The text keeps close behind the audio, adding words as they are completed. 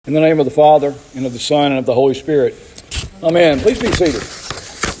In the name of the Father, and of the Son, and of the Holy Spirit. Amen. Please be seated.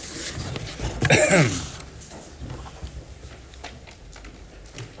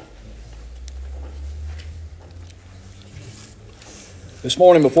 This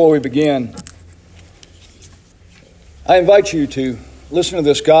morning, before we begin, I invite you to listen to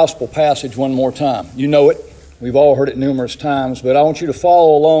this gospel passage one more time. You know it. We've all heard it numerous times, but I want you to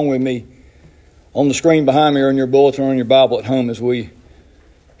follow along with me on the screen behind me or in your bulletin or in your Bible at home as we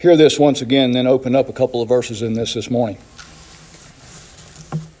hear this once again, then open up a couple of verses in this morning.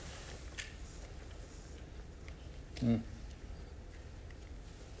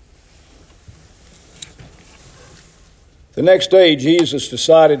 The next day, Jesus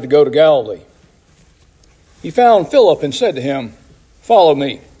decided to go to Galilee. He found Philip and said to him, "Follow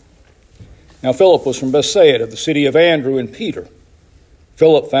me." Now Philip was from Bethsaida, the city of Andrew and Peter.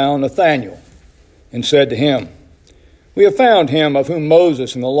 Philip found Nathanael and said to him, "We have found him of whom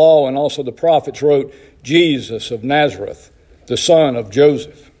Moses and the law and also the prophets wrote, Jesus of Nazareth, the son of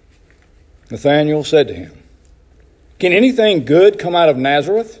Joseph." Nathanael said to him, "Can anything good come out of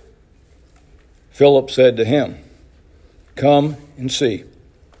Nazareth?" Philip said to him, "Come and see."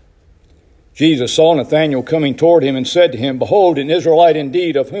 Jesus saw Nathanael coming toward him and said to him, "Behold, an Israelite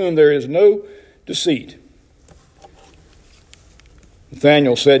indeed, of whom there is no deceit."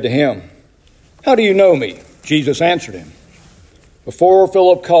 Nathanael said to him, "How do you know me?" Jesus answered him, "Before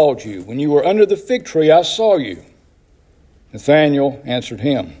Philip called you, when you were under the fig tree, I saw you." Nathanael answered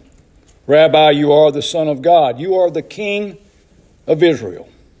him, "Rabbi, you are the Son of God. You are the King of Israel."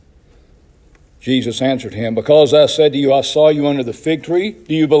 Jesus answered him, "Because I said to you, I saw you under the fig tree,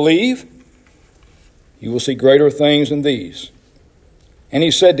 do you believe? You will see greater things than these." And he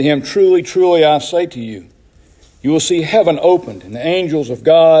said to him, "Truly, truly, I say to you, you will see heaven opened and the angels of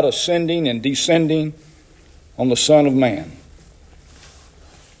God ascending and descending on the Son of Man."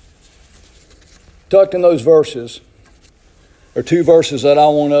 Tucked in those verses are two verses that I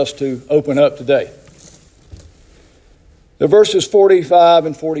want us to open up today. The verses 45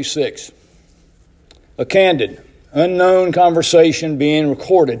 and 46. A candid, unknown conversation being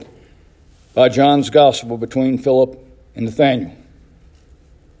recorded by John's Gospel between Philip and Nathanael. It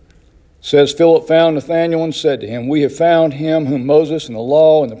says, Philip found Nathanael and said to him, "We have found him whom Moses and the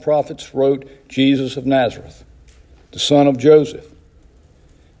law and the prophets wrote, Jesus of Nazareth, the son of Joseph."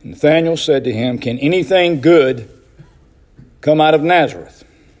 And Nathanael said to him, "Can anything good come out of Nazareth?"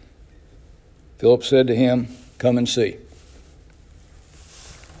 Philip said to him, "Come and see."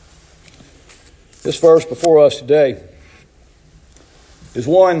 This verse before us today is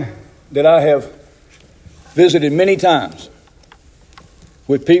one that I have visited many times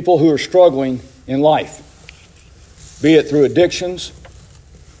with people who are struggling in life, be it through addictions,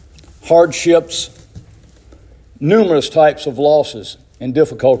 hardships, numerous types of losses and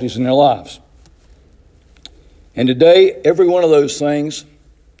difficulties in their lives. And today, every one of those things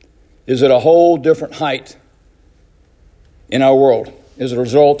is at a whole different height in our world as a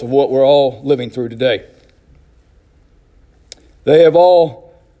result of what we're all living through today. They have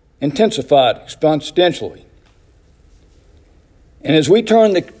all intensified exponentially. And as we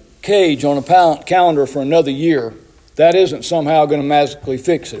turn the page on a calendar for another year, that isn't somehow going to magically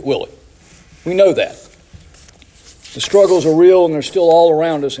fix it, will it? We know that. The struggles are real and they're still all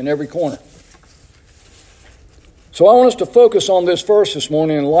around us in every corner. So I want us to focus on this verse this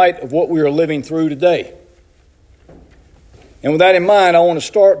morning in light of what we are living through today. And with that in mind, I want to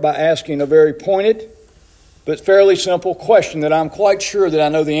start by asking a very pointed but fairly simple question that I'm quite sure that I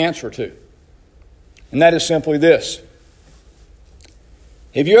know the answer to. And that is simply this.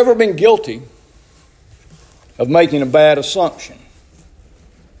 Have you ever been guilty of making a bad assumption?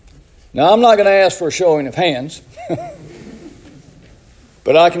 Now, I'm not going to ask for a showing of hands,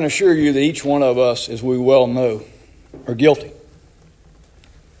 but I can assure you that each one of us, as we well know, are guilty.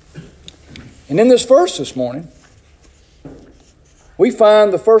 And in this verse this morning, we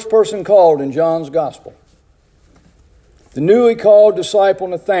find the first person called in John's Gospel, the newly called disciple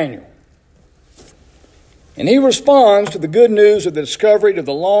Nathanael. And he responds to the good news of the discovery of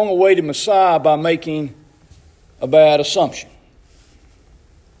the long-awaited Messiah by making a bad assumption.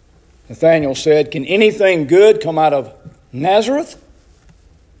 Nathanael said, "Can anything good come out of Nazareth?"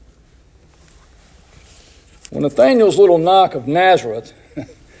 Well, Nathanael's little knock of Nazareth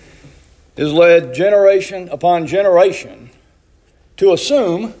has led generation upon generation to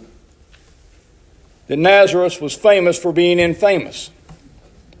assume that Nazareth was famous for being infamous.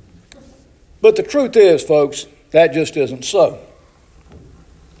 But the truth is, folks, that just isn't so.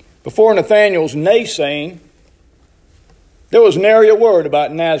 Before Nathanael's naysaying, there was nary a word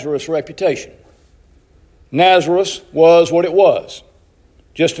about Nazareth's reputation. Nazareth was what it was.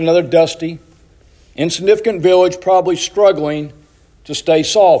 just another dusty, insignificant village probably struggling to stay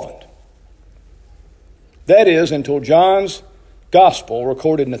solvent. That is, until John's gospel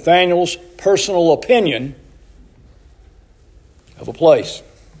recorded Nathanael's personal opinion of a place.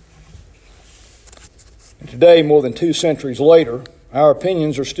 And today, more than 2 centuries later, our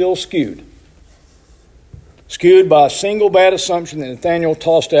opinions are still skewed. Skewed by a single bad assumption that Nathanael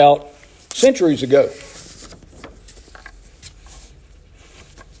tossed out centuries ago.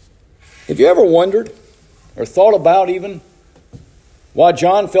 Have you ever wondered or thought about even why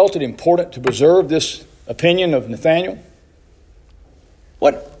John felt it important to preserve this opinion of Nathanael?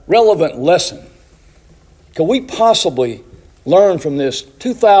 What relevant lesson could we possibly learn from this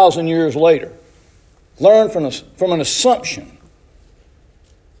 2,000 years later? Learn from an assumption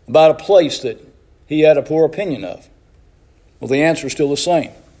about a place that he had a poor opinion of? Well, the answer is still the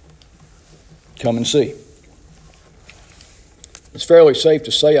same. Come and see. It's fairly safe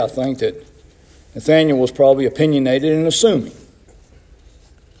to say, I think, that Nathanael was probably opinionated and assuming.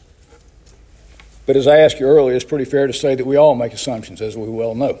 But as I asked you earlier, it's pretty fair to say that we all make assumptions, as we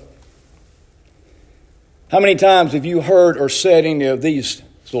well know. How many times have you heard or said any of these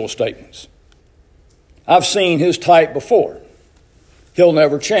little statements? I've seen his type before. He'll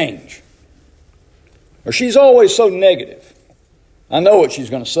never change. Or she's always so negative. I know what she's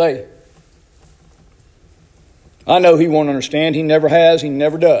going to say. I know he won't understand. He never has. He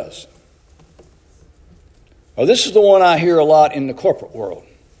never does. Or this is the one I hear a lot in the corporate world.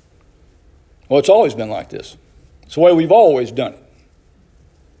 Well, it's always been like this. It's the way we've always done it.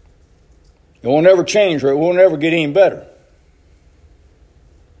 It won't ever change, or it won't ever get any better.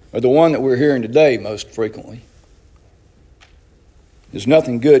 Or the one that we're hearing today most frequently is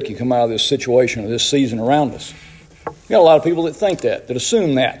nothing good can come out of this situation or this season around us. We've got a lot of people that think that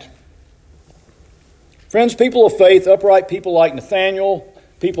assume that. Friends, people of faith, upright people like Nathanael,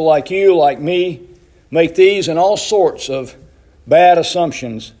 people like you, like me, make these and all sorts of bad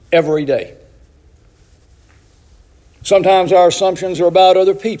assumptions every day. Sometimes our assumptions are about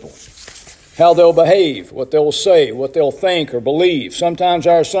other people, how they'll behave, what they'll say, what they'll think or believe. Sometimes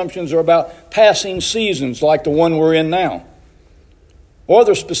our assumptions are about passing seasons like the one we're in now, or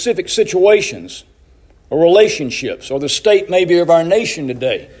other specific situations or relationships, or the state maybe of our nation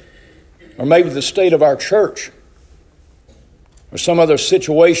today, or maybe the state of our church, or some other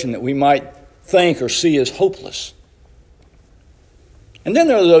situation that we might think or see as hopeless. And then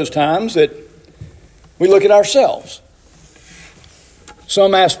there are those times that we look at ourselves,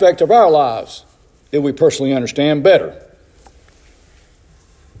 some aspect of our lives that we personally understand better.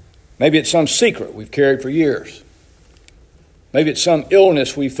 Maybe it's some secret we've carried for years. Maybe it's some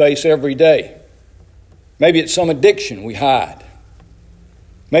illness we face every day. Maybe it's some addiction we hide.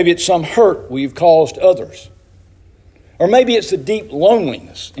 Maybe it's some hurt we've caused others. Or maybe it's the deep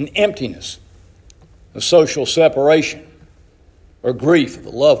loneliness and emptiness of social separation or grief of a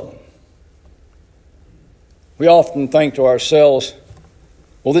loved one. We often think to ourselves,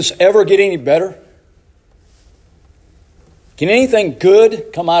 will this ever get any better? Can anything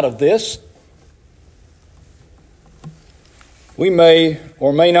good come out of this? We may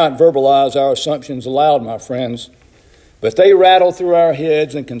or may not verbalize our assumptions aloud, my friends, but they rattle through our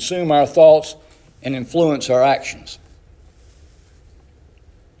heads and consume our thoughts and influence our actions.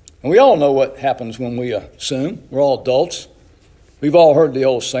 And we all know what happens when we assume. We're all adults. We've all heard the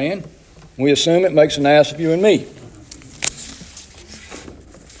old saying, we assume it makes an ass of you and me.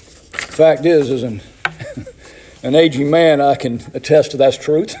 The fact is, as an aging man, I can attest to that's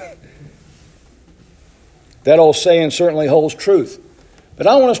truth. That old saying certainly holds truth. But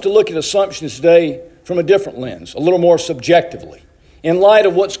I want us to look at assumptions today from a different lens, a little more subjectively, in light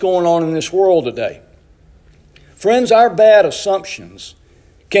of what's going on in this world today. Friends, our bad assumptions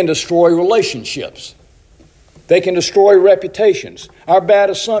can destroy relationships. They can destroy reputations. Our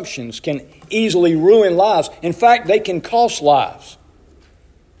bad assumptions can easily ruin lives. In fact, they can cost lives.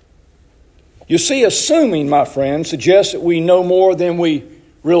 You see, assuming, my friend, suggests that we know more than we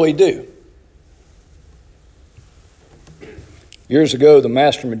really do. Years ago, the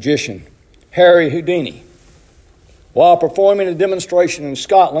master magician, Harry Houdini, while performing a demonstration in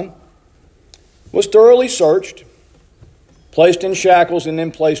Scotland, was thoroughly searched, placed in shackles, and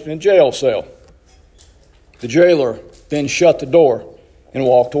then placed in a jail cell. The jailer then shut the door and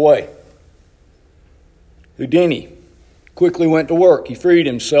walked away. Houdini quickly went to work. He freed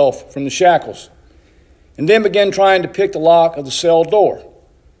himself from the shackles and then began trying to pick the lock of the cell door.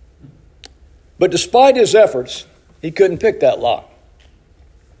 But despite his efforts, he couldn't pick that lock.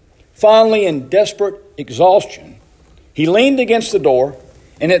 Finally, in desperate exhaustion, he leaned against the door,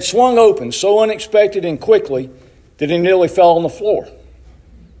 and it swung open so unexpected and quickly that he nearly fell on the floor.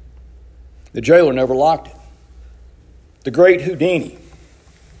 The jailer never locked it. The great Houdini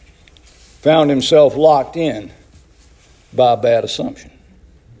found himself locked in by a bad assumption.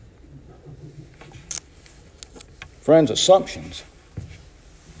 Friends, assumptions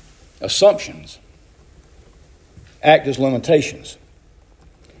act as limitations.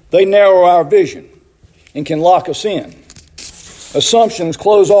 They narrow our vision and can lock us in. Assumptions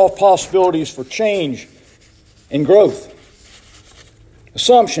close off possibilities for change and growth.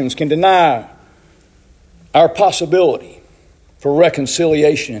 Assumptions can deny our possibility for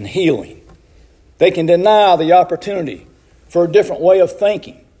reconciliation and healing. They can deny the opportunity for a different way of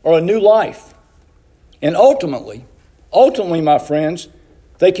thinking or a new life. And ultimately, my friends,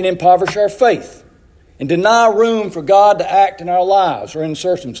 they can impoverish our faith and deny room for God to act in our lives or in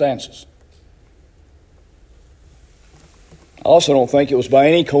circumstances. I also don't think it was by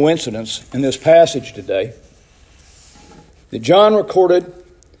any coincidence in this passage today that John recorded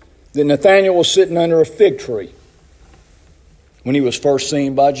that Nathanael was sitting under a fig tree when he was first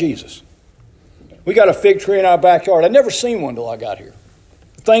seen by Jesus. We got a fig tree in our backyard. I'd never seen one until I got here.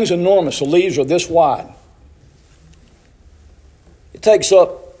 The thing's enormous. The leaves are this wide. It takes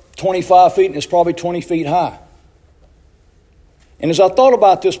up 25 feet and it's probably 20 feet high. And as I thought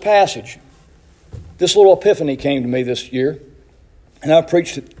about this passage, this little epiphany came to me this year. And I've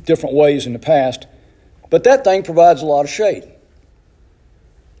preached it different ways in the past. But that thing provides a lot of shade.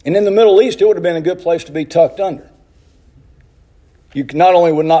 And in the Middle East, it would have been a good place to be tucked under. You not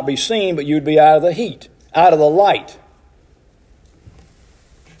only would not be seen, but you'd be out of the heat, out of the light.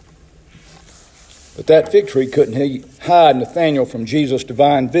 But that fig tree couldn't hide Nathanael from Jesus'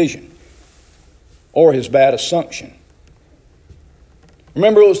 divine vision or his bad assumption.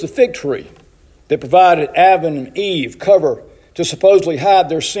 Remember, it was the fig tree that provided Adam and Eve cover to supposedly hide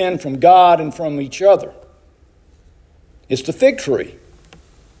their sin from God and from each other. It's the fig tree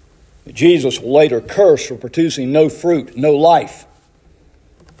that Jesus will later curse for producing no fruit, no life.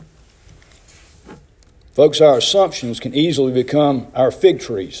 Folks, our assumptions can easily become our fig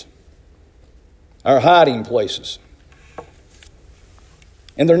trees, our hiding places.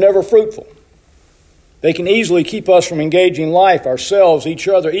 And they're never fruitful. They can easily keep us from engaging life, ourselves, each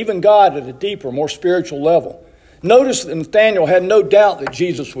other, even God at a deeper, more spiritual level. Notice that Nathanael had no doubt that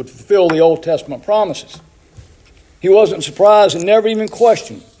Jesus would fulfill the Old Testament promises. He wasn't surprised and never even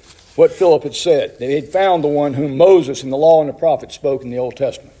questioned what Philip had said, that he had found the one whom Moses and the law and the prophets spoke in the Old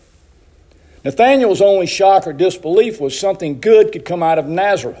Testament. Nathanael's only shock or disbelief was something good could come out of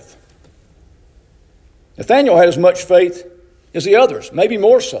Nazareth. Nathanael had as much faith as the others, maybe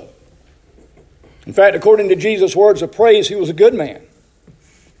more so. In fact, according to Jesus' words of praise, he was a good man.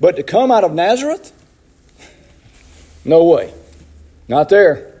 But to come out of Nazareth? No way. Not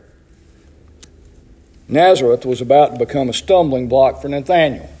there. Nazareth was about to become a stumbling block for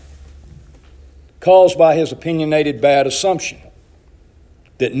Nathanael, caused by his opinionated bad assumption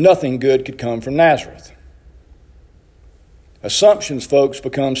that nothing good could come from Nazareth. Assumptions, folks,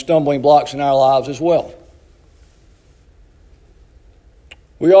 become stumbling blocks in our lives as well.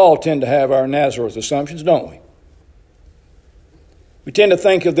 We all tend to have our Nazareth assumptions, don't we? We tend to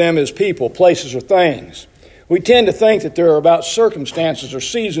think of them as people, places, or things. We tend to think that they're about circumstances or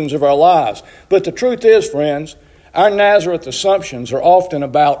seasons of our lives. But the truth is, friends, our Nazareth assumptions are often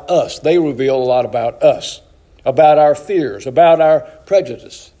about us. They reveal a lot about us, about our fears, about our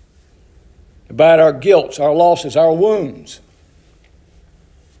prejudice, about our guilt, our losses, our wounds.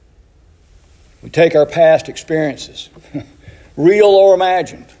 We take our past experiences, real or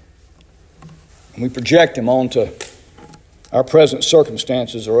imagined, and we project them onto our present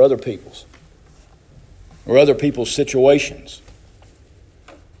circumstances or other people's situations.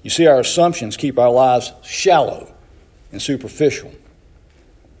 You see, our assumptions keep our lives shallow and superficial.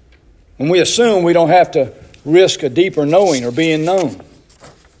 When we assume, we don't have to risk a deeper knowing or being known.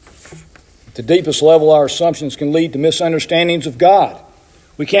 At the deepest level, our assumptions can lead to misunderstandings of God.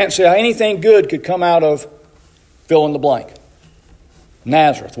 We can't say anything good could come out of fill in the blank.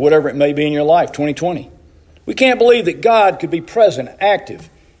 Nazareth, whatever it may be in your life, 2020. We can't believe that God could be present, active,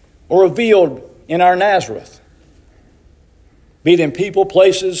 or revealed in our Nazareth. Be them people,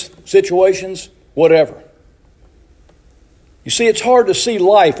 places, situations, whatever. You see, it's hard to see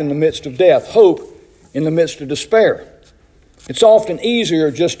life in the midst of death, hope in the midst of despair. It's often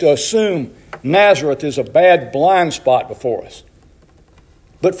easier just to assume Nazareth is a bad blind spot before us.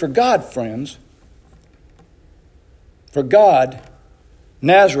 But for God, friends, for God,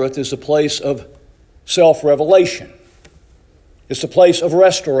 Nazareth is a place of self-revelation. It's a place of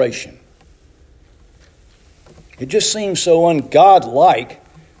restoration. It just seems so un-God-like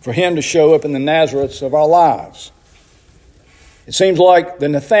for him to show up in the Nazareths of our lives. It seems like the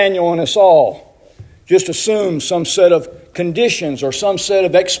Nathaniel in us all just assumes some set of conditions or some set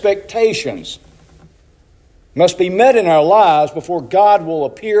of expectations must be met in our lives before God will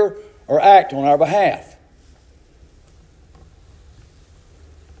appear or act on our behalf.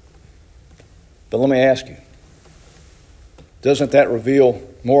 But let me ask you, doesn't that reveal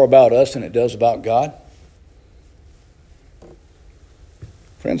more about us than it does about God?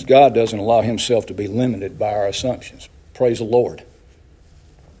 Friends, God doesn't allow himself to be limited by our assumptions. Praise the Lord.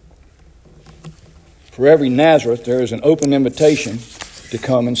 For every Nazareth, there is an open invitation to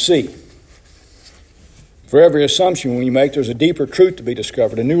come and see. For every assumption we make, there's a deeper truth to be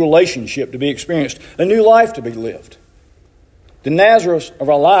discovered, a new relationship to be experienced, a new life to be lived. The Nazareth of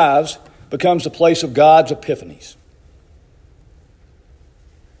our lives becomes the place of God's epiphanies.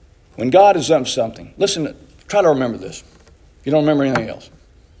 When God is up to something, listen, try to remember this. If you don't remember anything else.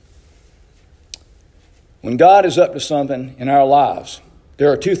 When God is up to something in our lives,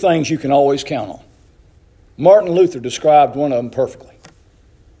 there are two things you can always count on. Martin Luther described one of them perfectly.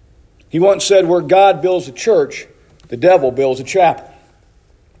 He once said, where God builds a church, the devil builds a chapel.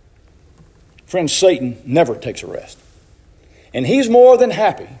 Friends, Satan never takes a rest. And he's more than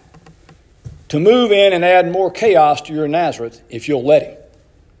happy to move in and add more chaos to your Nazareth if you'll let him.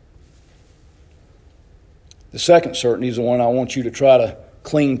 The second certainty is the one I want you to try to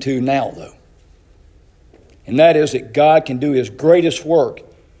cling to now, though. And that is that God can do his greatest work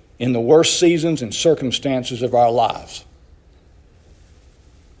in the worst seasons and circumstances of our lives.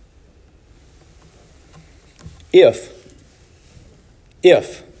 If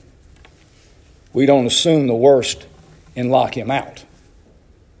we don't assume the worst and lock him out.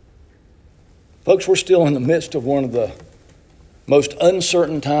 Folks, we're still in the midst of one of the most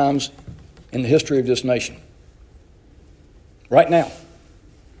uncertain times in the history of this nation. Right now.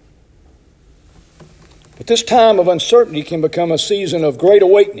 But this time of uncertainty can become a season of great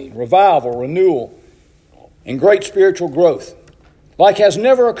awakening, revival, renewal, and great spiritual growth, like has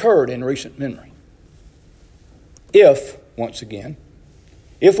never occurred in recent memory. If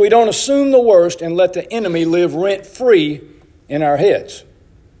we don't assume the worst and let the enemy live rent-free in our heads.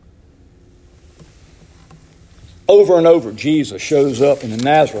 Over and over, Jesus shows up in the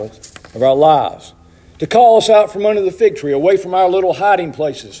Nazareth of our lives to call us out from under the fig tree, away from our little hiding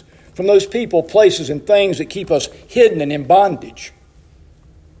places, from those people, places, and things that keep us hidden and in bondage.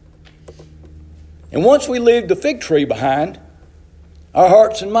 And once we leave the fig tree behind, our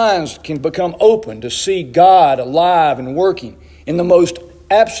hearts and minds can become open to see God alive and working in the most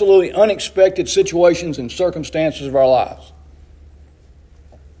absolutely unexpected situations and circumstances of our lives.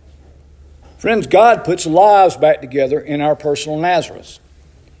 Friends, God puts lives back together in our personal Nazareths,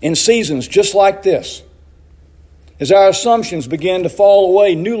 in seasons just like this. As our assumptions begin to fall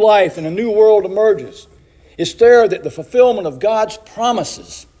away, new life and a new world emerges. It's there that the fulfillment of God's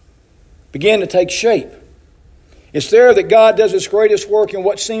promises begin to take shape. It's there that God does his greatest work in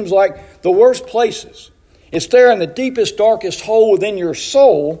what seems like the worst places. It's there in the deepest, darkest hole within your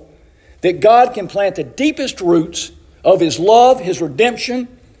soul that God can plant the deepest roots of his love, his redemption,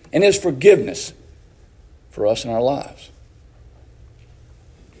 and his forgiveness for us in our lives.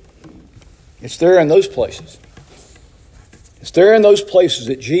 It's there in those places. It's there in those places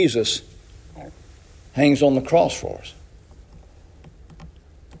that Jesus hangs on the cross for us.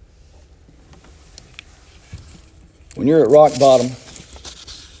 When you're at rock bottom,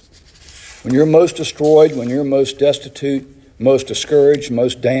 when you're most destroyed, when you're most destitute, most discouraged,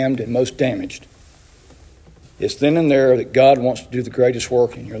 most damned, and most damaged, it's then and there that God wants to do the greatest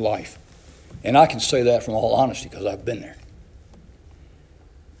work in your life. And I can say that from all honesty because I've been there.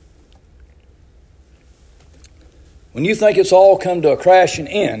 When you think it's all come to a crashing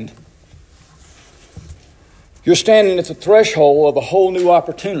end, you're standing at the threshold of a whole new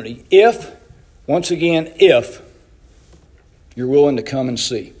opportunity if you're willing to come and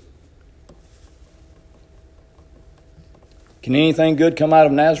see. Can anything good come out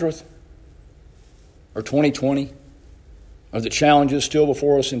of Nazareth? Or 2020? Are the challenges still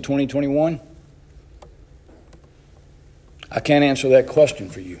before us in 2021? I can't answer that question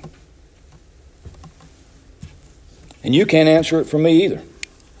for you. And you can't answer it for me either.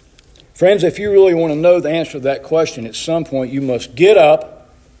 Friends, if you really want to know the answer to that question, at some point you must get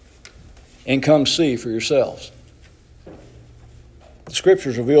up and come see for yourselves. The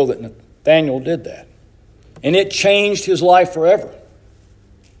Scriptures reveal that Nathaniel did that. And it changed his life forever.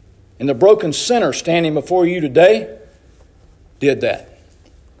 And the broken sinner standing before you today did that.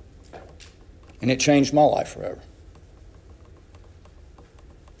 And it changed my life forever.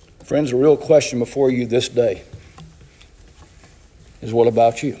 Friends, the real question before you this day is, what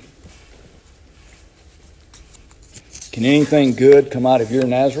about you? Can anything good come out of your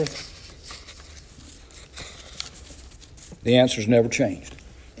Nazareth? The answer's never changed.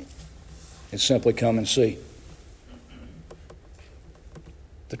 It's simply come and see.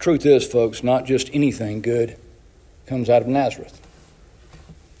 The truth is, folks, not just anything good comes out of Nazareth,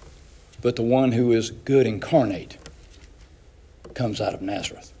 but the one who is good incarnate comes out of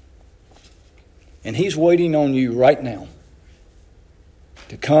Nazareth. And he's waiting on you right now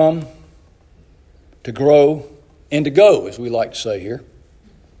to come, to grow, and to go, as we like to say here.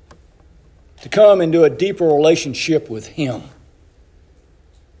 To come into a deeper relationship with him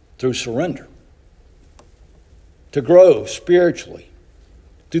through surrender. To grow spiritually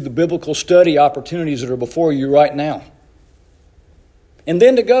through the biblical study opportunities that are before you right now. And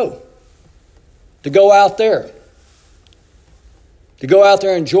then to go. To go out there. To go out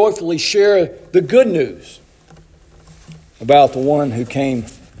there and joyfully share the good news about the one who came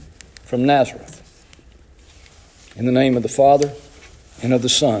from Nazareth. In the name of the Father, and of the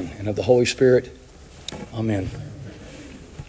Son, and of the Holy Spirit. Amen.